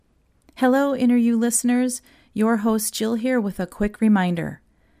Hello, Inner You listeners. Your host Jill here with a quick reminder.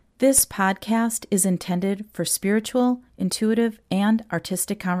 This podcast is intended for spiritual, intuitive, and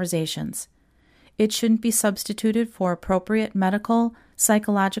artistic conversations. It shouldn't be substituted for appropriate medical,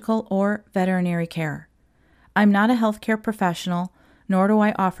 psychological, or veterinary care. I'm not a healthcare professional, nor do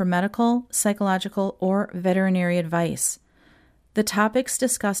I offer medical, psychological, or veterinary advice. The topics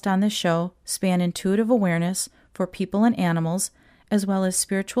discussed on this show span intuitive awareness for people and animals, as well as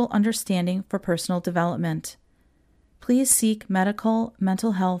spiritual understanding for personal development. Please seek medical,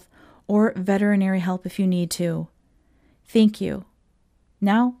 mental health, or veterinary help if you need to. Thank you.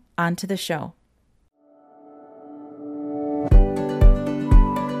 Now, on to the show.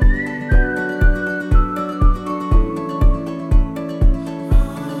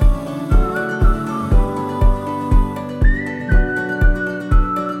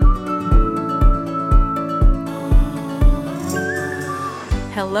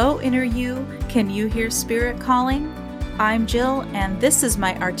 Hello, Inner You. Can you hear Spirit calling? I'm Jill, and this is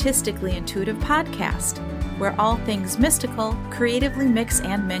my Artistically Intuitive podcast, where all things mystical creatively mix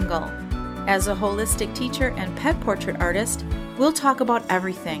and mingle. As a holistic teacher and pet portrait artist, we'll talk about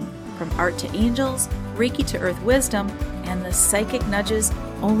everything from art to angels, Reiki to earth wisdom, and the psychic nudges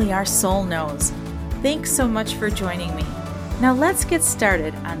only our soul knows. Thanks so much for joining me. Now let's get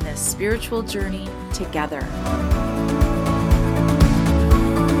started on this spiritual journey together.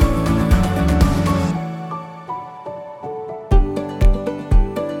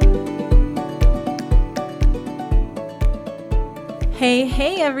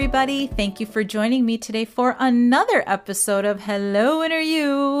 Hey everybody, thank you for joining me today for another episode of Hello Inner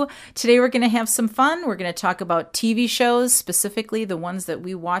You. Today we're going to have some fun. We're going to talk about TV shows, specifically the ones that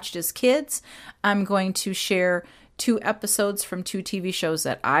we watched as kids. I'm going to share 2 episodes from 2 TV shows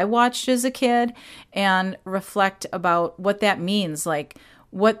that I watched as a kid and reflect about what that means, like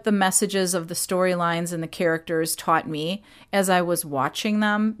what the messages of the storylines and the characters taught me as I was watching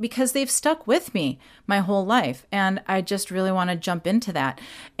them, because they've stuck with me my whole life. And I just really want to jump into that.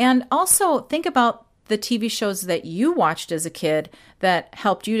 And also think about the TV shows that you watched as a kid that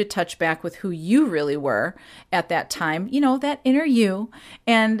helped you to touch back with who you really were at that time, you know, that inner you,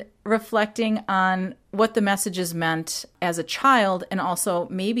 and reflecting on what the messages meant as a child and also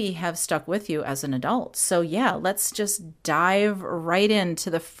maybe have stuck with you as an adult. So yeah, let's just dive right into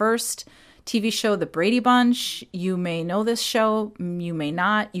the first TV show, The Brady Bunch. You may know this show, you may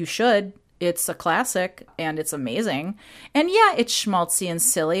not, you should. It's a classic and it's amazing. And yeah, it's schmaltzy and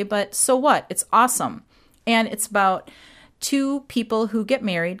silly, but so what? It's awesome. And it's about 2 people who get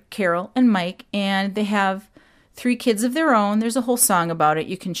married, Carol and Mike, and they have 3 kids of their own. There's a whole song about it.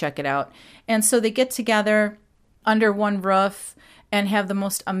 You can check it out. And so they get together under one roof and have the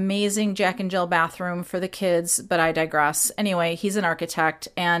most amazing Jack and Jill bathroom for the kids, but I digress. Anyway, he's an architect,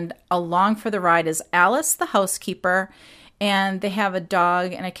 and along for the ride is Alice, the housekeeper, and they have a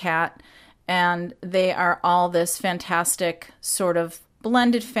dog and a cat, and they are all this fantastic sort of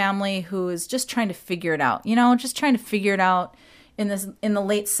blended family who is just trying to figure it out, just trying to figure it out in the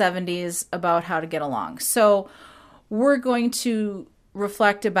late 70s about how to get along. So we're going to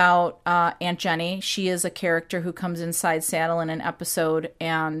reflect about Aunt Jenny. She is a character who comes inside saddle in an episode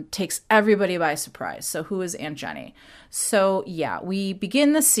and takes everybody by surprise. So who is Aunt Jenny? So yeah, we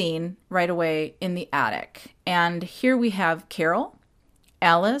begin the scene right away in the attic. And here we have Carol,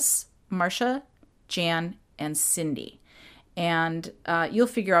 Alice, Marcia, Jan, and Cindy. And you'll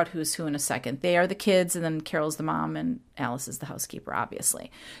figure out who's who in a second. They are the kids, and then Carol's the mom, and Alice is the housekeeper,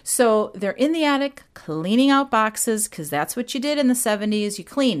 obviously. So they're in the attic cleaning out boxes, because that's what you did in the 70s. You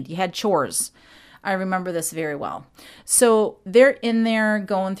cleaned. You had chores. I remember this very well. So they're in there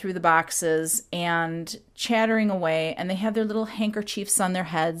going through the boxes and chattering away, and they have their little handkerchiefs on their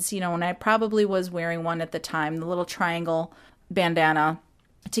heads, and I probably was wearing one at the time, the little triangle bandana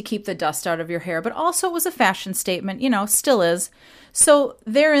to keep the dust out of your hair, but also it was a fashion statement, still is. So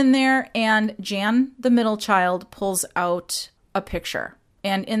they're in there, and Jan, the middle child, pulls out a picture.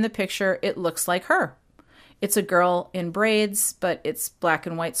 And in the picture, it looks like her. It's a girl in braids, but it's black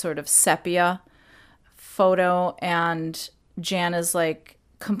and white, sort of sepia photo. And Jan is like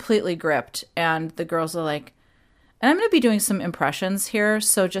completely gripped. And the girls are like, and I'm going to be doing some impressions here,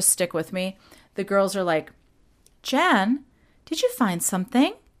 so just stick with me. The girls are like, Jan, did you find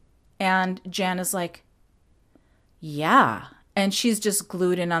something? And Jan is like, yeah. And she's just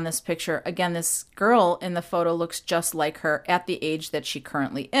glued in on this picture. Again, this girl in the photo looks just like her at the age that she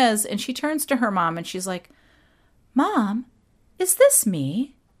currently is. And she turns to her mom and she's like, Mom, is this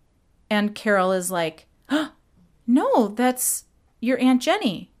me? And Carol is like, oh, no, that's your Aunt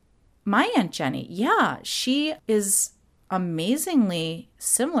Jenny. My Aunt Jenny. Yeah, she is amazingly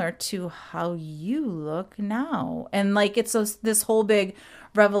similar to how you look now. And like it's this whole big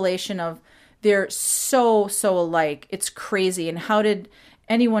revelation of they're so alike. It's crazy. And how did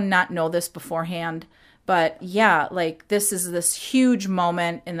anyone not know this beforehand? But yeah, like this is this huge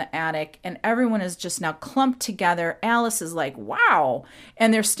moment in the attic and everyone is just now clumped together. Alice is like, wow.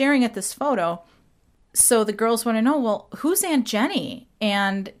 And they're staring at this photo. So the girls want to know, well, who's Aunt Jenny?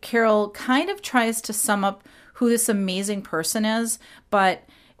 And Carol kind of tries to sum up who this amazing person is, but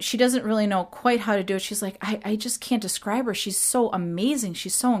she doesn't really know quite how to do it. She's like, I just can't describe her. She's so amazing.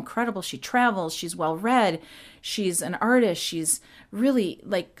 She's so incredible. She travels. She's well-read. She's an artist. She's really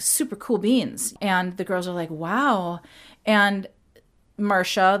like super cool beans. And the girls are like, wow. And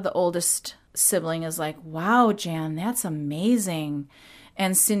Marcia, the oldest sibling, is like, wow, Jan, that's amazing.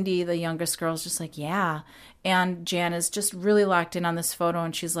 And Cindy, the youngest girl, is just like, yeah. And Jan is just really locked in on this photo.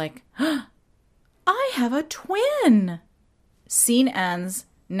 And she's like, I have a twin. Scene ends.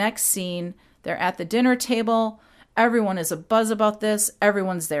 Next scene, they're at the dinner table. Everyone is abuzz about this.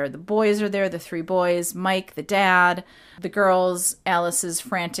 Everyone's there. The boys are there, the three boys, Mike, the dad, the girls. Alice is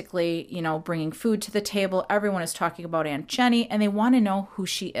frantically, bringing food to the table. Everyone is talking about Aunt Jenny, and they want to know who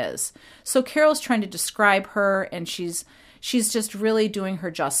she is. So Carol's trying to describe her, and she's just really doing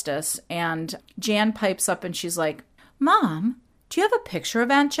her justice. And Jan pipes up, and she's like, Mom, do you have a picture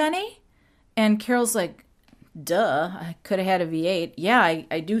of Aunt Jenny? And Carol's like, duh, I could have had a V8. Yeah,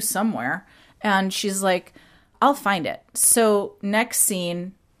 I do somewhere. And she's like, I'll find it. So next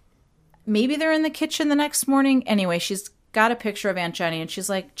scene, maybe they're in the kitchen the next morning. Anyway, she's got a picture of Aunt Jenny and she's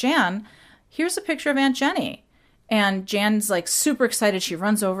like, Jan, here's a picture of Aunt Jenny. And Jan's like super excited. She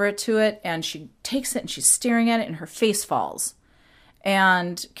runs over to it and she takes it and she's staring at it and her face falls.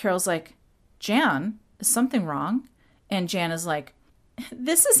 And Carol's like, Jan, is something wrong? And Jan is like,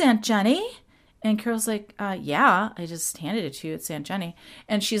 this is Aunt Jenny. And Carol's like, yeah, I just handed it to you. It's Aunt Jenny.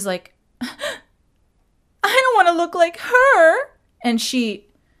 And she's like, I don't want to look like her. And she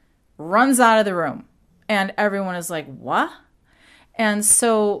runs out of the room. And everyone is like, what? And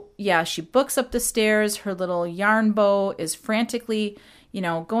so, yeah, she books up the stairs. Her little yarn bow is frantically,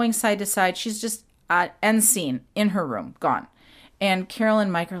 going side to side. She's just at end scene in her room, gone. And Carol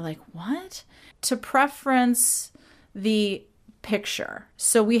and Mike are like, what? To preference the picture.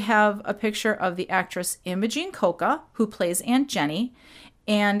 So we have a picture of the actress Imogene Coca, who plays Aunt Jenny.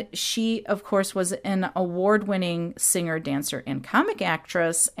 And she, of course, was an award-winning singer, dancer, and comic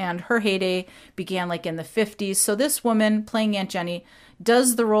actress. And her heyday began like in the 50s. So this woman playing Aunt Jenny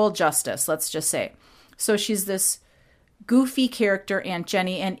does the role justice, let's just say. So she's this goofy character, Aunt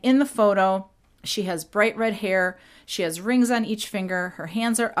Jenny. And in the photo, she has bright red hair. She has rings on each finger. Her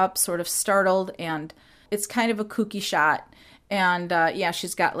hands are up, sort of startled. And it's kind of a kooky shot. And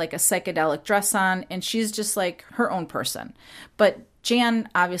she's got like a psychedelic dress on, and she's just like her own person. But Jan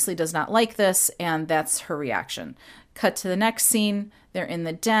obviously does not like this, and that's her reaction. Cut to the next scene. They're in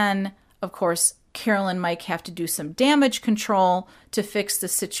the den. Of course, Carol and Mike have to do some damage control to fix the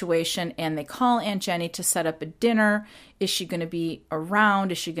situation, and they call Aunt Jenny to set up a dinner. Is she going to be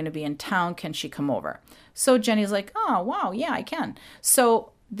around? Is she going to be in town? Can she come over? So Jenny's like, oh, wow, yeah, I can.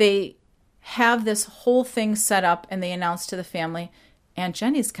 So they have this whole thing set up and they announce to the family, Aunt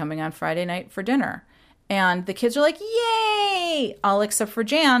Jenny's coming on Friday night for dinner. And the kids are like, yay! All except for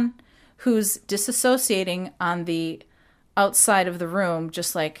Jan, who's disassociating on the outside of the room,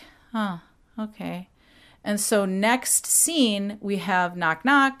 just like, oh, okay. And so next scene, we have knock,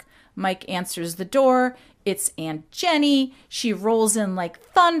 knock. Mike answers the door. It's Aunt Jenny. She rolls in like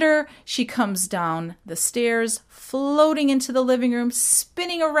thunder. She comes down the stairs, floating into the living room,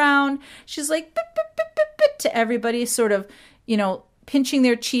 spinning around. She's like, bip, bip, bip, bip, bip, to everybody, sort of, pinching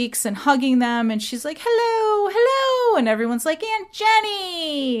their cheeks and hugging them. And she's like, hello, hello. And everyone's like, Aunt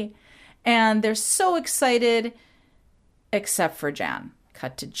Jenny. And they're so excited, except for Jan.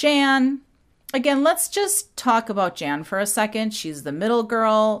 Cut to Jan. Again, let's just talk about Jan for a second. She's the middle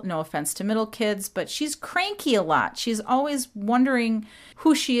girl. No offense to middle kids, but she's cranky a lot. She's always wondering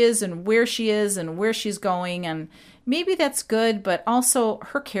who she is and where she's going. And maybe that's good, but also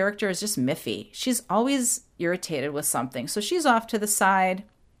her character is just miffy. She's always irritated with something. So she's off to the side,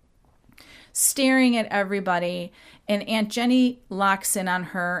 staring at everybody. And Aunt Jenny locks in on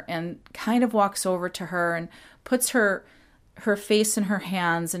her and kind of walks over to her and puts her face in her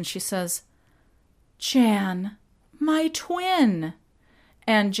hands. And she says, Jan, my twin.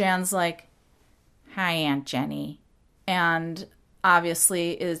 And Jan's like, hi, Aunt Jenny. And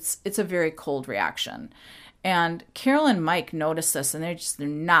obviously it's a very cold reaction. And Carol and Mike notice this and they're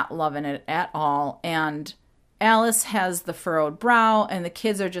not loving it at all. And Alice has the furrowed brow, and the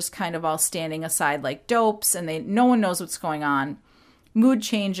kids are just kind of all standing aside like dopes, and no one knows what's going on. Mood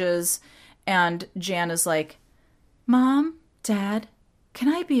changes, and Jan is like, Mom, Dad, can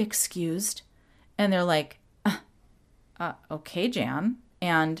I be excused? And they're like, okay, Jan.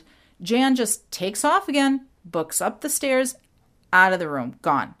 And Jan just takes off again, books up the stairs, out of the room,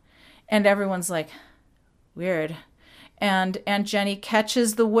 gone. And everyone's like, weird. And Aunt Jenny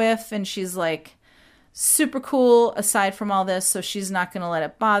catches the whiff, and she's like, super cool aside from all this, so she's not going to let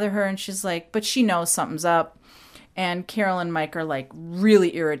it bother her. And she's like, but she knows something's up. And Carol and Mike are like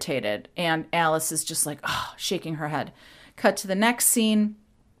really irritated. And Alice is just like, shaking her head. Cut to the next scene.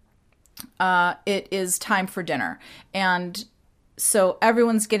 It is time for dinner. And so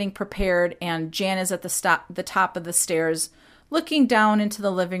everyone's getting prepared, and Jan is at the top of the stairs, looking down into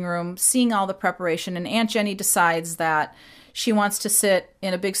the living room, seeing all the preparation. And Aunt Jenny decides that she wants to sit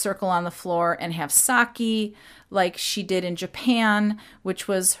in a big circle on the floor and have sake like she did in Japan, which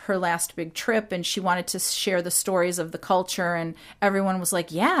was her last big trip. And she wanted to share the stories of the culture. And everyone was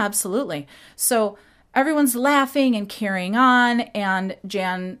like, yeah, absolutely. So everyone's laughing and carrying on. And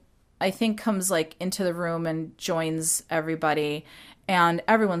Jan, I think, comes like into the room and joins everybody. And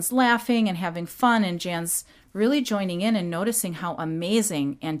everyone's laughing and having fun. And Jan's really joining in and noticing how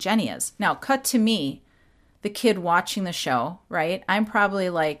amazing Aunt Jenny is. Now, cut to me, the kid watching the show, right? I'm probably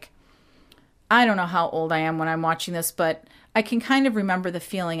like, I don't know how old I am when I'm watching this, but I can kind of remember the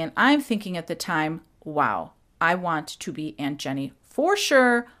feeling. And I'm thinking at the time, wow, I want to be Aunt Jenny for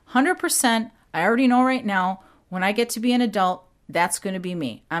sure, 100%. I already know right now, when I get to be an adult, that's going to be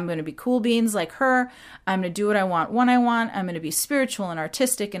me. I'm going to be cool beans like her. I'm going to do what I want when I want. I'm going to be spiritual and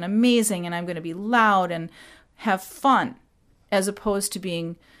artistic and amazing. And I'm going to be loud and have fun, as opposed to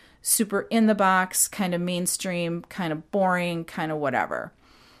being super in the box, kind of mainstream, kind of boring, kind of whatever.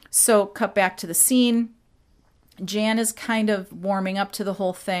 So cut back to the scene. Jan is kind of warming up to the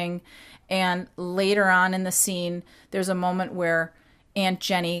whole thing. And later on in the scene, there's a moment where Aunt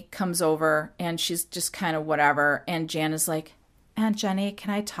Jenny comes over and she's just kind of whatever. And Jan is like, Aunt Jenny,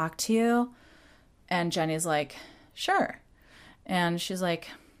 can I talk to you? And Jenny's like, sure. And she's like,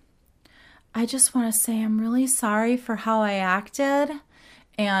 I just want to say I'm really sorry for how I acted.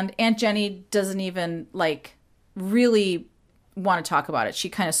 And Aunt Jenny doesn't even like really want to talk about it. She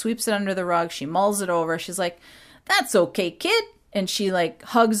kind of sweeps it under the rug. She mulls it over. She's like, that's okay, kid. And she like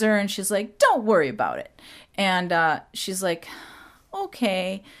hugs her and she's like, don't worry about it. And she's like,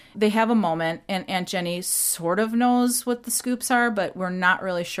 okay. They have a moment, and Aunt Jenny sort of knows what the scoops are, but we're not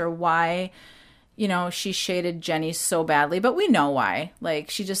really sure why, she shaded Jenny so badly, but we know why. Like,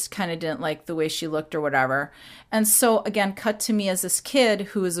 she just kind of didn't like the way she looked or whatever. And so, again, cut to me as this kid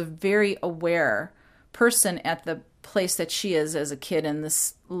who is a very aware person at the place that she is as a kid in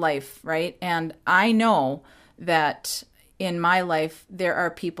this life, right? And I know that in my life, there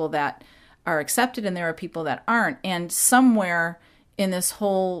are people that are accepted and there are people that aren't. And somewhere in this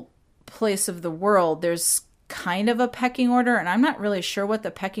whole place of the world, there's kind of a pecking order, and I'm not really sure what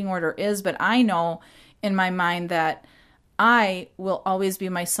the pecking order is, but I know in my mind that I will always be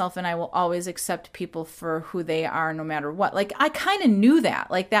myself and I will always accept people for who they are no matter what. Like, I kind of knew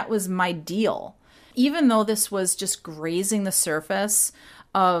that. Like, that was my deal. Even though this was just grazing the surface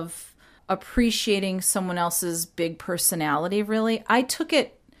of appreciating someone else's big personality, really, I took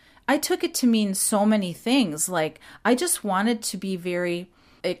it to mean so many things. Like, I just wanted to be very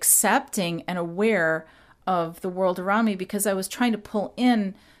accepting and aware of the world around me, because I was trying to pull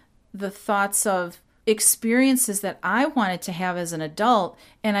in the thoughts of experiences that I wanted to have as an adult.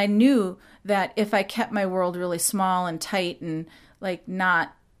 And I knew that if I kept my world really small and tight and like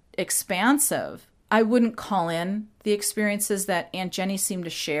not expansive, I wouldn't call in the experiences that Aunt Jenny seemed to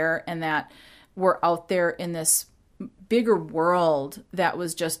share and that were out there in this bigger world that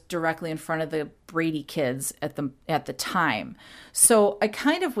was just directly in front of the Brady kids at the time. So I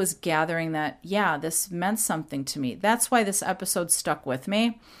kind of was gathering that, yeah, this meant something to me. That's why this episode stuck with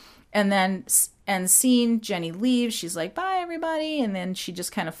me. And seeing Jenny leave, she's like, bye, everybody. And then she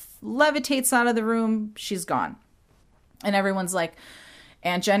just kind of levitates out of the room. She's gone. And everyone's like,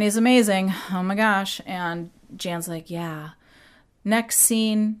 Aunt Jenny's amazing. Oh my gosh. And Jan's like, yeah. Next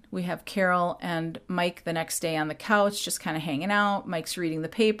scene, we have Carol and Mike the next day on the couch, just kind of hanging out. Mike's reading the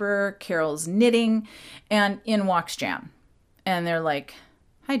paper. Carol's knitting. And in walks Jan. And they're like,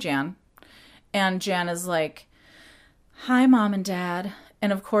 hi, Jan. And Jan is like, hi, Mom and Dad.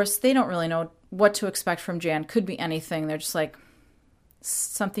 And of course, they don't really know what to expect from Jan. Could be anything. They're just like,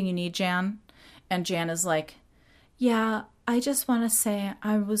 something you need, Jan? And Jan is like, yeah, I just want to say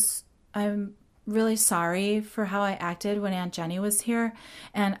I'm really sorry for how I acted when Aunt Jenny was here.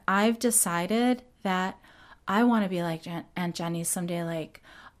 And I've decided that I want to be like Aunt Jenny someday. Like,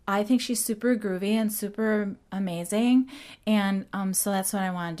 I think she's super groovy and super amazing. And so that's what I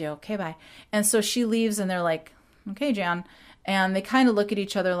want to do. Okay, bye. And so she leaves and they're like, okay, Jan. And they kind of look at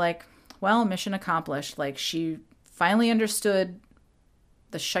each other like, well, mission accomplished. Like, she finally understood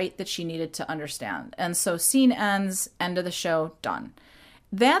the shite that she needed to understand. And so scene ends, end of the show, done.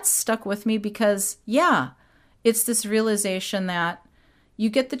 That stuck with me because, yeah, it's this realization that you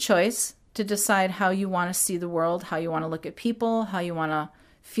get the choice to decide how you want to see the world, how you want to look at people, how you want to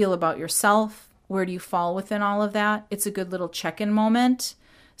feel about yourself. Where do you fall within all of that? It's a good little check-in moment.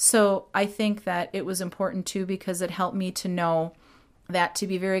 So I think that it was important too because it helped me to know that to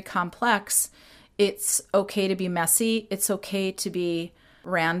be very complex, it's okay to be messy. It's okay to be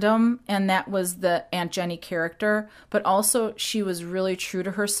random. And that was the Aunt Jenny character. But also she was really true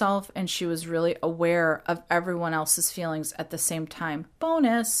to herself and she was really aware of everyone else's feelings at the same time.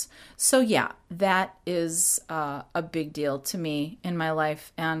 Bonus. So yeah, that is a big deal to me in my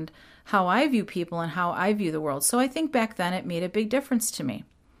life and how I view people and how I view the world. So I think back then it made a big difference to me.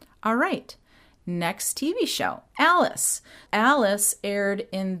 All right. Next TV show, Alice. Alice aired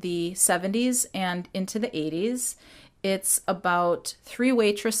in the 70s and into the 80s. It's about 3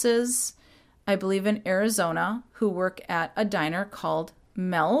 waitresses, I believe in Arizona, who work at a diner called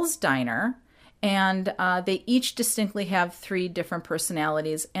Mel's Diner. And they each distinctly have 3 different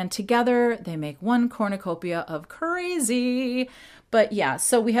personalities. And together they make one cornucopia of crazy. But yeah,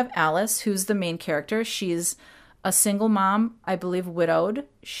 so we have Alice, who's the main character. She's a single mom, I believe widowed.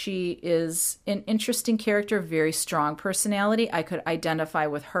 She is an interesting character, very strong personality. I could identify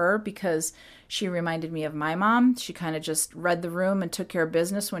with her because she reminded me of my mom. She kind of just read the room and took care of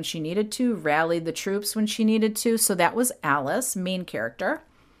business when she needed to, rallied the troops when she needed to. So that was Alice, main character.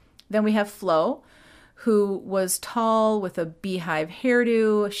 Then we have Flo, who was tall with a beehive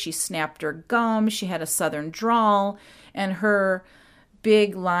hairdo. She snapped her gum. She had a southern drawl. And her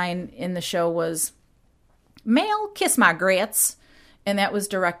big line in the show was, "Mel, kiss my grits." And that was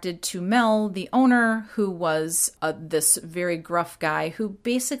directed to Mel, the owner, who was this very gruff guy who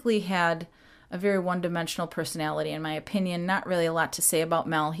basically had a very one-dimensional personality, in my opinion. Not really a lot to say about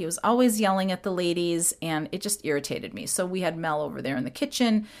Mel. He was always yelling at the ladies, and it just irritated me. So we had Mel over there in the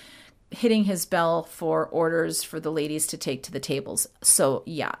kitchen hitting his bell for orders for the ladies to take to the tables. So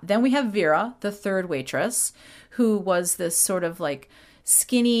yeah. Then we have Vera, the third waitress, who was this sort of like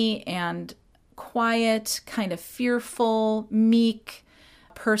skinny and quiet, kind of fearful, meek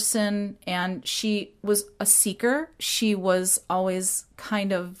person, and she was a seeker. She was always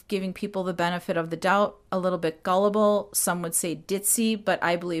kind of giving people the benefit of the doubt, a little bit gullible, some would say ditzy, but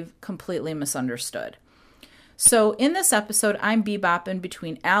I believe completely misunderstood. So in this episode, I'm bebopping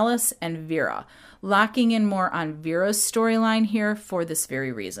between Alice and Vera, locking in more on Vera's storyline here for this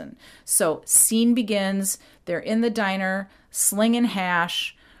very reason. So scene begins, they're in the diner, slinging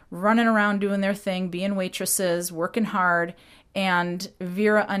hash, running around doing their thing, being waitresses, working hard, and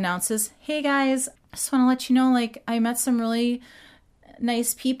Vera announces, "Hey guys, I just want to let you know, like, I met some really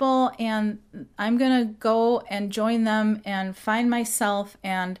nice people and I'm gonna go and join them and find myself,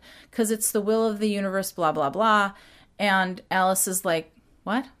 and because it's the will of the universe, blah blah blah." And Alice is like,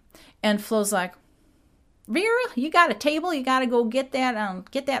 "What?" And Flo's like, "Vera, you got a table, you got to go get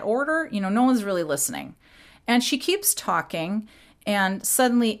that order." You know, no one's really listening, and she keeps talking. And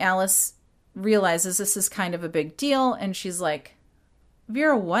suddenly Alice realizes this is kind of a big deal. And she's like,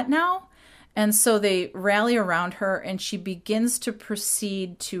 "Vera, what now?" And so they rally around her and she begins to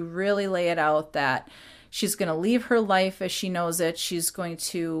proceed to really lay it out that she's going to leave her life as she knows it. She's going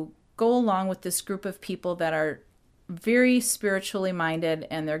to go along with this group of people that are very spiritually minded,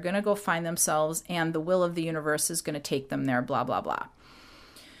 and they're going to go find themselves, and the will of the universe is going to take them there, blah, blah, blah.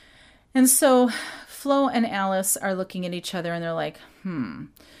 And so Flo and Alice are looking at each other and they're like,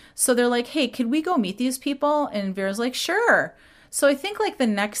 So they're like, "Hey, could we go meet these people?" And Vera's like, "Sure." So I think like the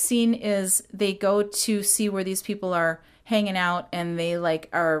next scene is they go to see where these people are hanging out, and they like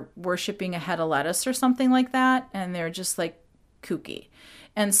are worshiping a head of lettuce or something like that. And they're just like kooky.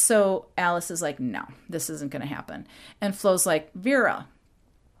 And so Alice is like, "No, this isn't going to happen." And Flo's like, Vera,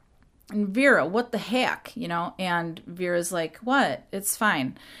 what the heck, you know? And Vera's like, "What? It's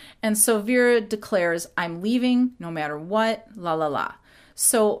fine." And so Vera declares, "I'm leaving no matter what, la la la."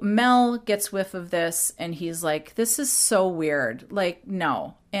 So Mel gets whiff of this and he's like, "This is so weird. Like,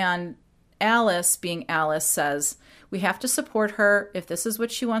 no." And Alice, being Alice, says, "We have to support her. If this is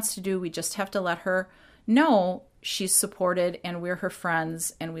what she wants to do, we just have to let her know she's supported and we're her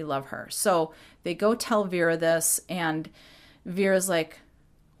friends and we love her." So they go tell Vera this, and Vera's like,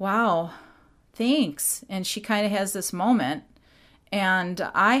 "Wow, thanks." And she kind of has this moment, And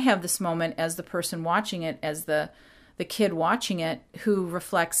I have this moment as the person watching it, as the kid watching it, who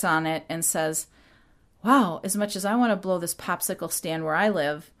reflects on it and says, wow, as much as I want to blow this popsicle stand where I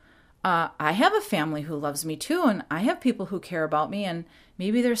live, I have a family who loves me too, and I have people who care about me, and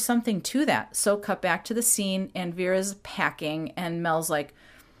maybe there's something to that. So cut back to the scene, and Vera's packing, and Mel's like,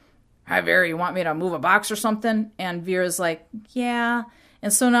 hi, Vera, you want me to move a box or something? And Vera's like, yeah.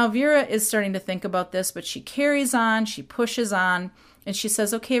 And so now Vera is starting to think about this, but she carries on, she pushes on, and she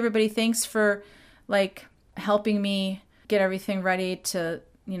says, okay, everybody, thanks for helping me get everything ready to,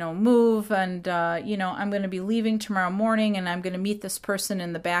 move. And, I'm going to be leaving tomorrow morning, and I'm going to meet this person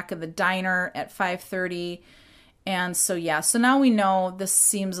in the back of the diner at 5:30. And so, so now we know this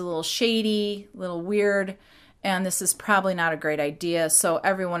seems a little shady, a little weird, and this is probably not a great idea. So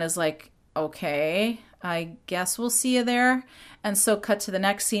everyone is like, okay, I guess we'll see you there. And so cut to the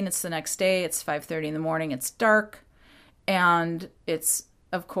next scene. It's the next day. It's 5:30 in the morning. It's dark. And it's,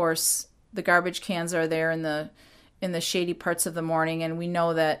 of course, the garbage cans are there in the shady parts of the morning. And we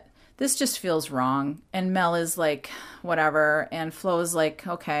know that this just feels wrong. And Mel is like, whatever. And Flo is like,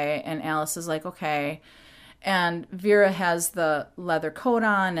 okay. And Alice is like, okay. And Vera has the leather coat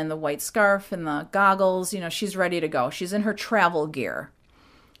on and the white scarf and the goggles. She's ready to go. She's in her travel gear.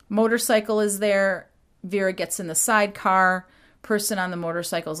 Motorcycle is there. Vera gets in the sidecar. Person on the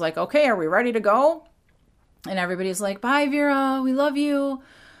motorcycle is like, okay, are we ready to go? And everybody's like, bye, Vera. We love you.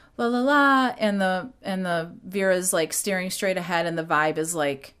 La, la, la. And the Vera's like staring straight ahead. And the vibe is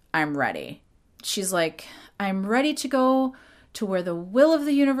like, I'm ready. She's like, I'm ready to go to where the will of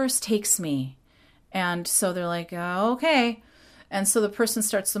the universe takes me. And so they're like, oh, okay. And so the person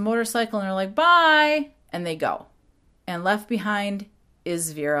starts the motorcycle and they're like, bye. And they go. And left behind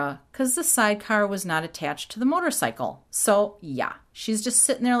is Vera, because the sidecar was not attached to the motorcycle. So yeah, she's just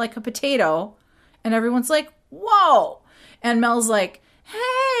sitting there like a potato. And everyone's like, whoa. And Mel's like,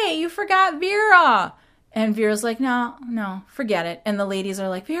 hey, you forgot Vera. And Vera's like, no, forget it. And the ladies are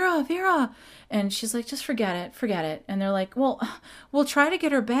like, Vera. And she's like, just forget it. And they're like, well, we'll try to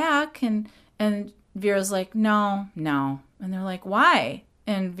get her back. And Vera's like, no. And they're like, why?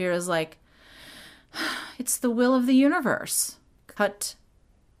 And Vera's like, it's the will of the universe. Cut,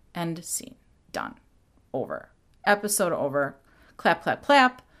 end scene. Done. Over. Episode over. Clap, clap,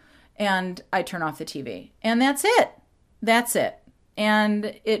 clap. And I turn off the TV. And that's it.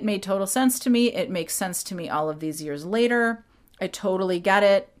 And it made total sense to me. It makes sense to me all of these years later. I totally get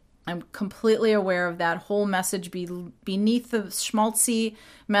it. I'm completely aware of that whole message beneath the schmaltzy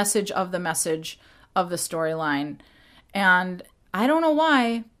message of the storyline. And I don't know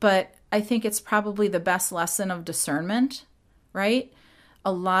why, but I think it's probably the best lesson of discernment, right?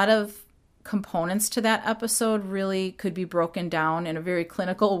 A lot of components to that episode really could be broken down in a very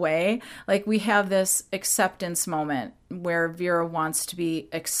clinical way. Like we have this acceptance moment where Vera wants to be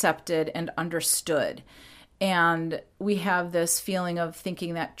accepted and understood. And we have this feeling of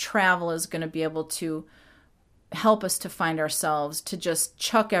thinking that travel is going to be able to help us to find ourselves, to just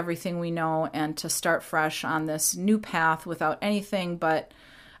chuck everything we know and to start fresh on this new path without anything but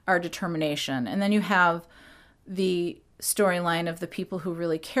our determination. And then you have the storyline of the people who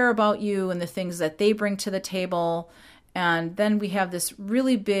really care about you and the things that they bring to the table. And then we have this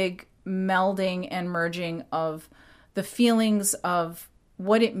really big melding and merging of the feelings of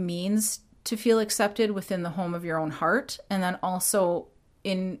what it means to feel accepted within the home of your own heart, and then also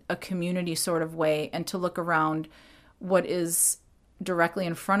in a community sort of way, and to look around what is directly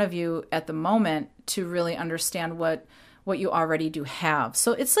in front of you at the moment to really understand what you already do have.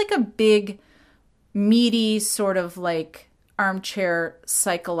 So it's like a big, meaty sort of like armchair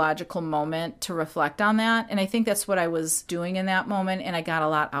psychological moment to reflect on that. And I think that's what I was doing in that moment, and I got a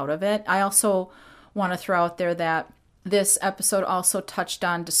lot out of it. I also want to throw out there that this episode also touched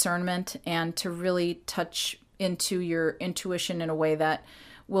on discernment and to really touch into your intuition in a way that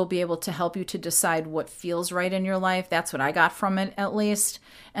will be able to help you to decide what feels right in your life. That's what I got from it, at least.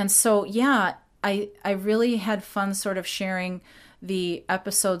 And so, yeah, I really had fun sort of sharing the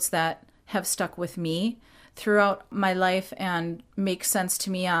episodes that have stuck with me throughout my life and make sense to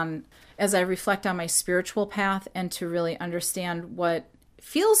me as I reflect on my spiritual path, and to really understand what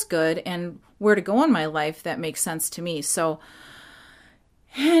feels good and where to go in my life that makes sense to me. So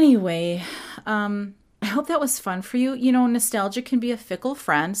anyway, I hope that was fun for you. Nostalgia can be a fickle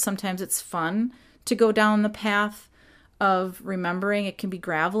friend. Sometimes it's fun to go down the path of remembering. It can be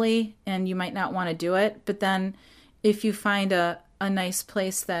gravelly and you might not want to do it. But then if you find a nice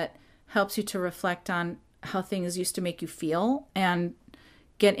place that helps you to reflect on how things used to make you feel and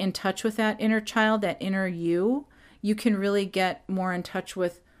get in touch with that inner child, that inner you can really get more in touch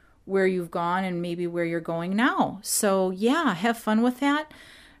with where you've gone and maybe where you're going now. So yeah, have fun with that.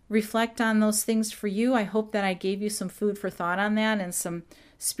 Reflect on those things for you. I hope that I gave you some food for thought on that and some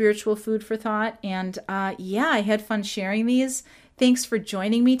spiritual food for thought. And yeah, I had fun sharing these. Thanks for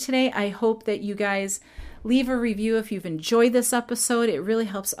joining me today. I hope that you guys leave a review if you've enjoyed this episode. It really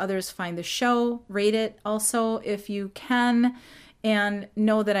helps others find the show. Rate it also if you can. And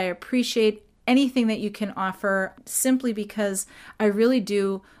know that I appreciate anything that you can offer, simply because I really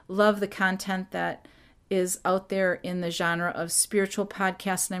do love the content that is out there in the genre of spiritual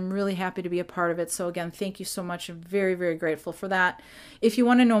podcasts, and I'm really happy to be a part of it. So again, thank you so much. I'm very, very grateful for that. If you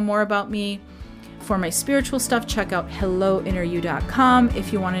want to know more about me for my spiritual stuff, check out helloinneryou.com.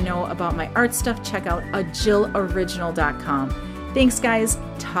 If you want to know about my art stuff, check out ajilloriginal.com. Thanks, guys.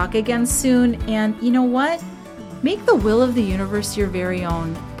 Talk again soon. And you know what? Make the will of the universe your very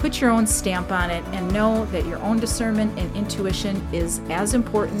own. Put your own stamp on it and know that your own discernment and intuition is as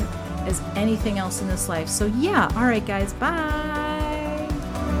important as anything else in this life. So yeah, all right, guys, bye.